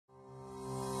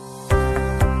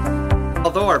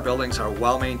Although our buildings are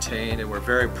well maintained and we're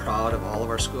very proud of all of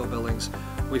our school buildings,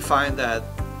 we find that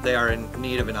they are in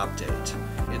need of an update.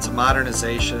 It's a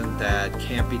modernization that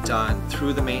can't be done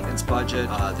through the maintenance budget.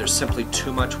 There's simply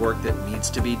too much work that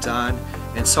needs to be done,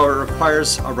 and so it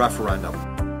requires a referendum.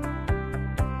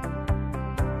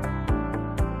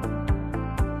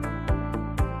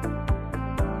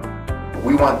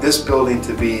 We want this building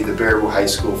to be the Baraboo High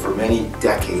School for many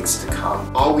decades to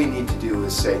come. All we need to do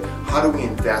is say, how do we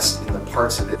invest in the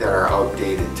parts of it that are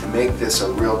outdated to make this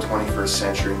a real 21st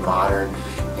century modern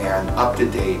and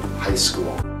up-to-date high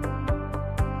school?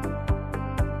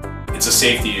 It's a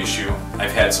safety issue.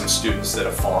 I've had some students that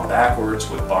have fallen backwards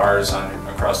with bars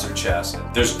across their chest.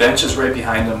 There's benches right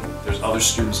behind them. There's other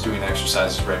students doing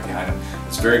exercises right behind them.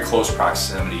 It's very close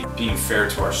proximity. Being fair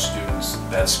to our students,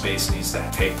 that space needs to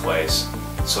take place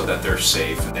so that they're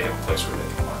safe and they have a place where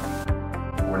they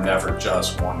can learn. We're never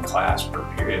just one class per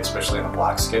period, especially in a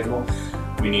block schedule.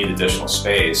 We need additional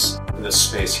space. This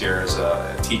space here is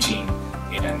a teaching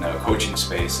and coaching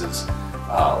space is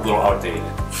a little outdated.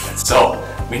 And so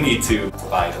we need to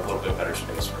provide a little bit better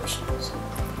space for our students.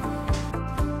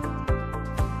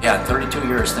 Yeah, in 32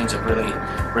 years, things have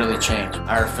really changed.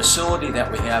 Our facility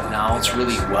that we have now, it's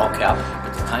really well kept,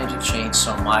 but the times have changed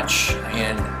so much,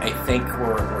 and I think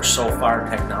we're so far in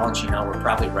technology now, we're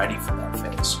probably ready for that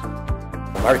phase.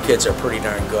 Our kids are pretty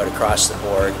darn good across the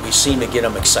board. We seem to get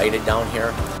them excited down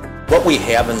here. What we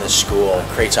have in this school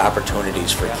creates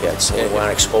opportunities for kids, and we want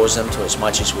to expose them to as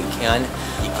much as we can.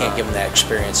 You can't give them that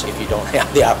experience if you don't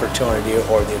have the opportunity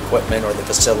or the equipment or the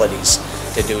facilities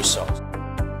to do so.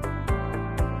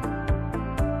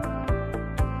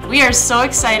 We are so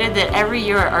excited that every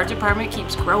year our art department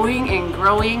keeps growing and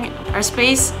growing. Our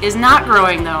space is not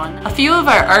growing though. A few of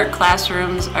our art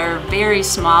classrooms are very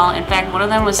small. In fact, one of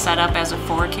them was set up as a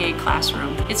 4K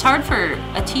classroom. It's hard for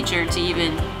a teacher to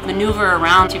even maneuver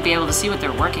around to be able to see what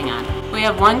they're working on. We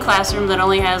have one classroom that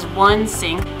only has one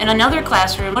sink, and another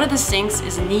classroom, one of the sinks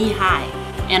is knee-high.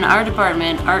 In our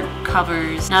department, art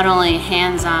covers not only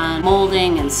hands-on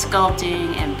molding and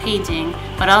sculpting and painting,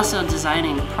 but also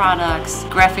designing products,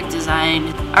 graphic design.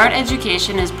 Art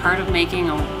education is part of making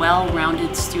a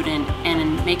well-rounded student and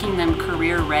in making them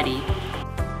career-ready.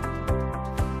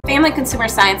 Family Consumer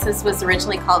Sciences was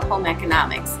originally called Home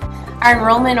Economics. Our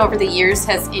enrollment over the years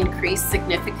has increased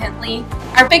significantly.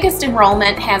 Our biggest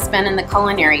enrollment has been in the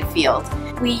culinary field.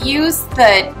 We use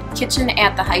the kitchen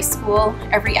at the high school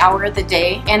every hour of the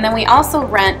day, and then we also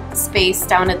rent space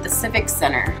down at the Civic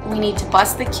Center. We need to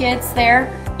bus the kids there.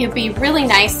 It would be really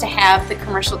nice to have the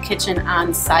commercial kitchen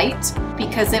on site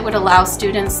because it would allow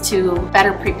students to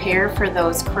better prepare for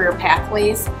those career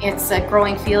pathways. It's a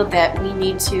growing field that we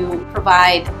need to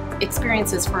provide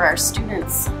experiences for our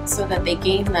students so that they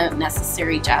gain the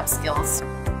necessary job skills.